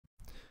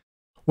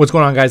What's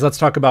going on, guys? Let's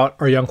talk about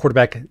our young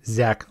quarterback,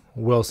 Zach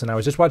Wilson. I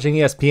was just watching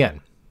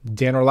ESPN.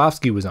 Dan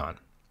Orlovsky was on,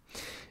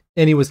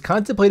 and he was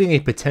contemplating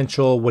a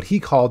potential, what he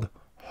called,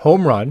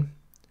 home run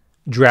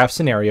draft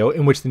scenario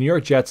in which the New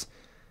York Jets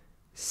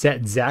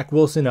set Zach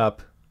Wilson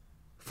up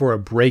for a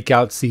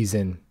breakout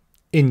season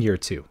in year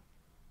two.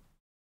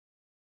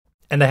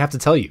 And I have to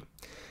tell you,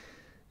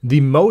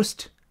 the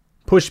most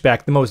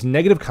pushback, the most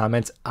negative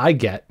comments I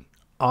get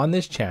on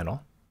this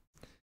channel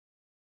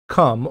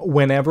come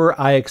whenever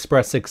I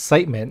express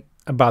excitement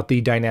about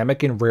the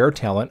dynamic and rare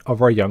talent of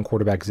our young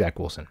quarterback, Zach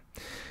Wilson.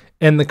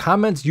 And the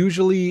comments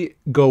usually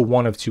go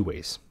one of two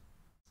ways.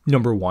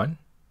 Number one,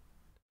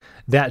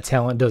 that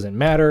talent doesn't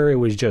matter. It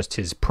was just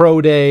his pro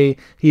day.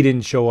 He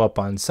didn't show up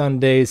on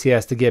Sundays. He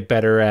has to get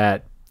better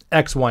at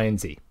X, Y, and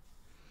Z.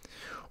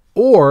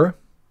 Or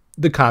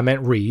the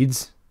comment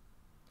reads,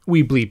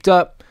 we bleeped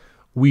up.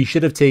 We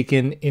should have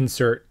taken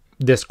insert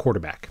this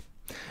quarterback.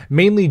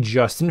 Mainly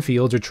Justin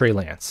Fields or Trey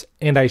Lance.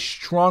 And I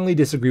strongly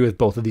disagree with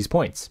both of these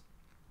points.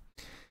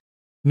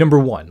 Number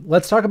one,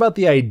 let's talk about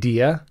the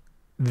idea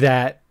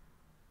that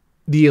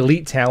the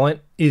elite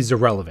talent is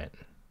irrelevant.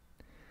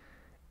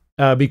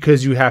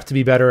 Because you have to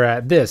be better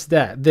at this,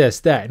 that,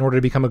 in order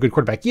to become a good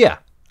quarterback. Yeah,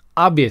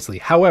 obviously.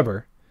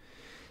 However,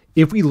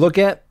 if we look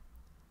at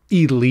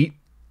elite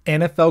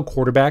NFL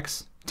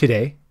quarterbacks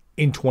today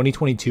in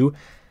 2022,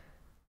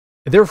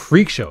 they're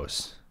freak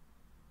shows.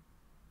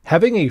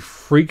 Having a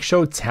freak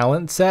show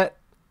talent set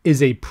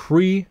is a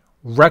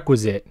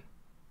prerequisite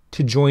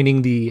to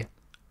joining the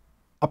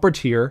upper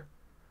tier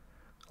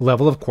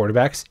level of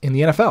quarterbacks in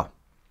the NFL.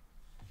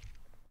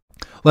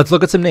 Let's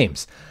look at some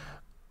names.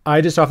 I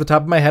just off the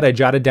top of my head, I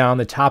jotted down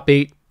the top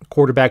 8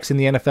 quarterbacks in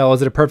the NFL.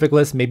 Is it a perfect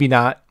list? Maybe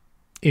not,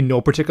 in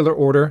no particular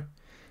order.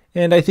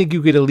 And I think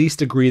you could at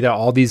least agree that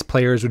all these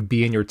players would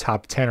be in your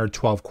top 10 or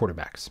 12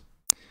 quarterbacks.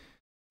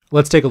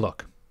 Let's take a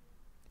look.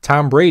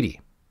 Tom Brady.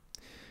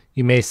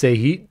 You may say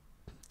he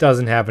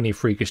doesn't have any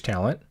freakish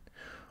talent.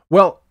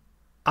 Well,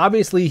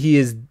 obviously he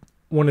is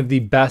one of the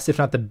best, if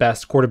not the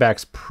best,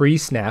 quarterbacks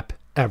pre-snap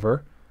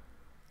ever.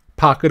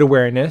 Pocket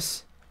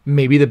awareness,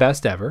 maybe the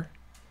best ever.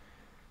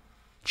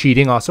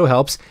 Cheating also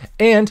helps.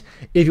 And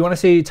if you want to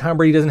say Tom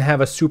Brady doesn't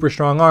have a super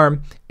strong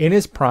arm, in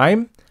his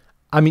prime,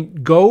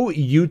 go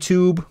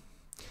YouTube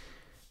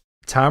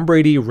Tom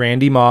Brady,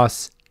 Randy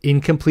Moss,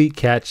 incomplete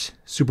catch,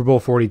 Super Bowl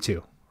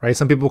 42. Right?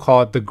 Some people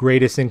call it the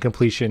greatest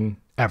incompletion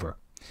ever.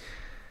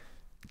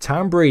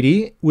 Tom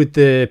Brady, with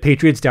the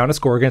Patriots down a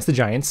score against the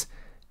Giants,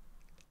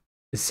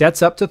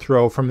 sets up to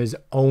throw from his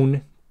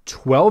own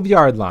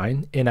 12-yard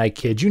line, and I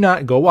kid you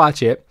not, go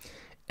watch it,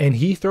 and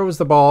he throws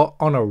the ball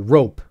on a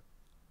rope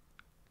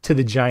to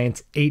the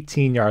Giants'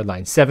 18-yard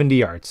line, 70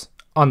 yards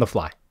on the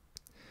fly.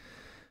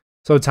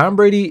 So Tom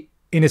Brady,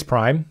 in his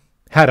prime,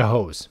 had a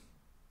hose.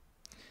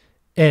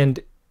 And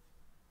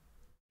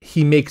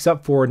he makes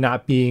up for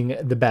not being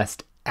the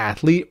best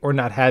athlete or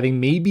not having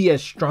maybe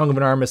as strong of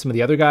an arm as some of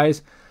the other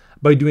guys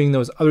by doing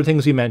those other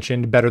things we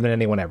mentioned better than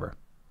anyone ever.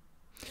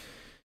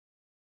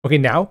 Okay,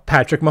 now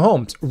Patrick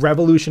Mahomes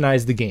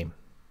revolutionized the game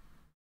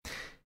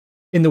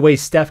in the way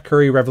Steph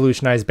Curry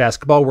revolutionized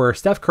basketball, where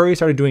Steph Curry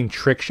started doing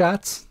trick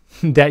shots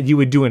that you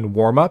would do in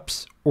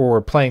warm-ups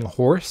or playing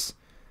horse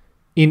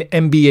in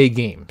NBA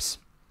games.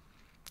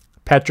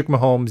 Patrick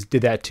Mahomes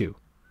did that too.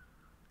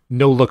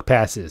 No-look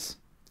passes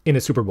in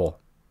a Super Bowl.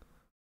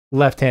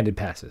 Left-handed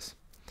passes.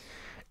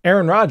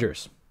 Aaron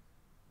Rodgers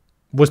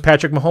was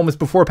Patrick Mahomes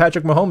before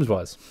Patrick Mahomes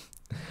was.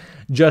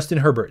 Justin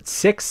Herbert,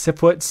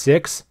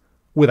 6'6"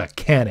 with a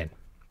cannon.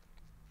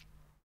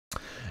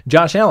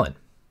 Josh Allen,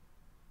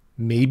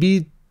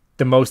 maybe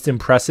the most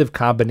impressive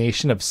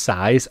combination of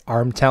size,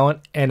 arm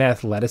talent, and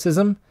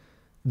athleticism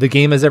the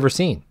game has ever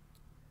seen.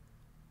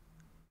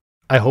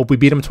 I hope we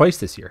beat him twice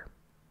this year.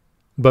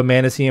 But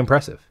man, is he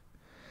impressive.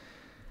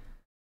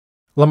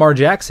 Lamar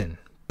Jackson,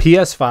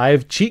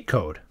 PS5 cheat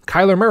code.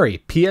 Kyler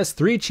Murray,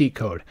 PS3 cheat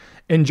code.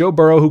 And Joe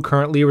Burrow, who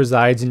currently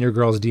resides in your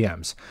girl's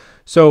DMs.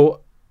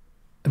 So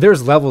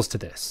there's levels to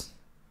this.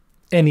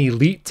 And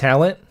elite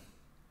talent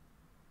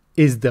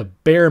is the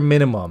bare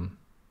minimum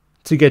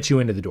to get you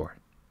into the door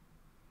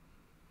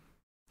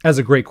as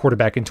a great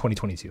quarterback in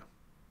 2022.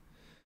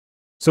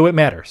 So it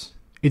matters.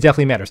 It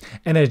definitely matters.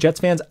 And as Jets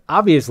fans,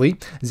 obviously,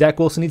 Zach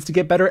Wilson needs to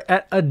get better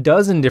at a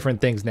dozen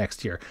different things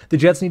next year. The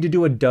Jets need to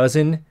do a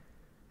dozen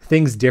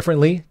things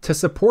differently to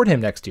support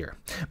him next year.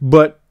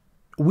 But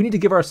we need to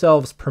give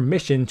ourselves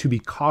permission to be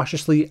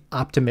cautiously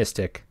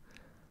optimistic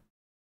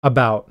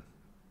about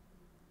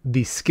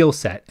the skill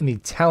set and the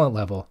talent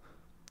level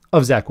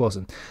of Zach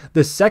Wilson.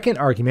 The second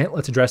argument,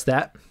 let's address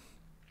that,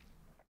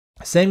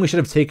 saying we should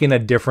have taken a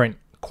different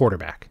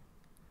quarterback.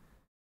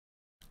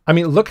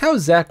 Look how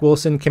Zach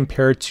Wilson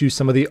compared to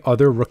some of the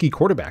other rookie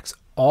quarterbacks.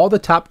 All the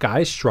top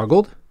guys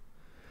struggled.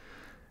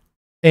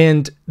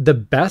 And the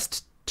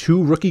best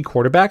 2 rookie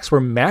quarterbacks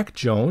were Mac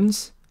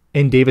Jones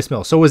and Davis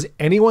Mills. So was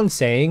anyone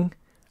saying,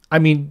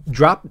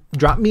 drop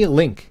me a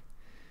link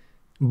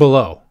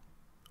below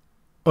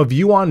of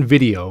you on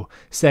video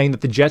saying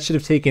that the Jets should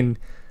have taken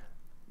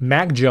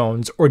Mac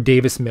Jones or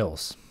Davis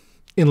Mills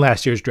in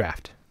last year's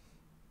draft?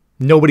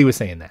 Nobody was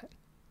saying that.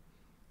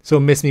 So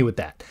miss me with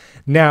that.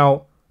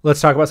 Now,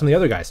 let's talk about some of the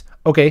other guys.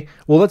 Okay,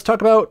 well, let's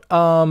talk about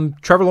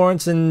Trevor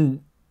Lawrence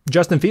and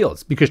Justin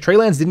Fields, because Trey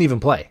Lance didn't even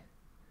play.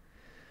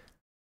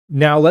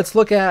 Now, let's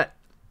look at,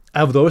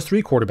 of those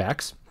three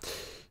quarterbacks,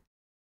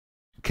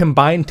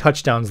 combined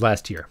touchdowns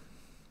last year,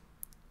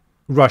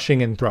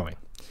 rushing and throwing.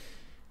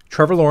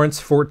 Trevor Lawrence,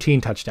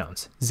 14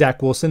 touchdowns.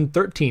 Zach Wilson,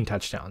 13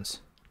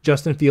 touchdowns.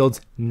 Justin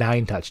Fields,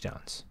 9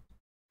 touchdowns.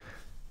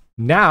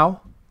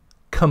 Now,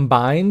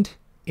 combined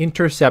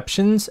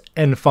interceptions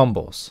and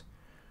fumbles.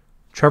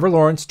 Trevor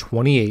Lawrence,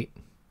 28.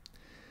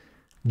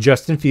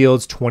 Justin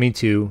Fields,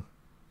 22.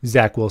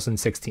 Zach Wilson,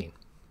 16.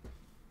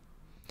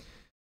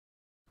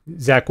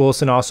 Zach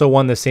Wilson also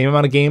won the same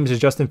amount of games as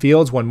Justin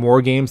Fields, won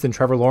more games than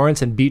Trevor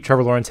Lawrence, and beat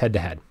Trevor Lawrence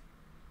head-to-head.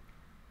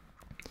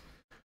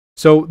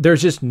 So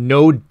there's just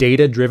no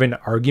data-driven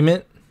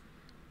argument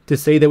to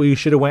say that we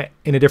should have went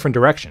in a different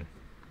direction.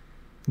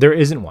 There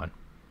isn't one.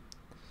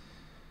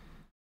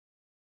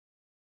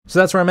 So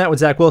that's where I'm at with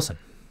Zach Wilson.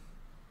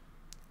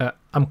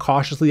 I'm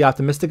cautiously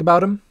optimistic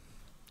about him,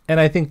 and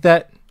I think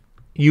that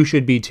you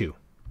should be too.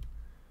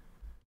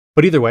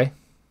 But either way,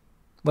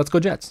 let's go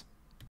Jets.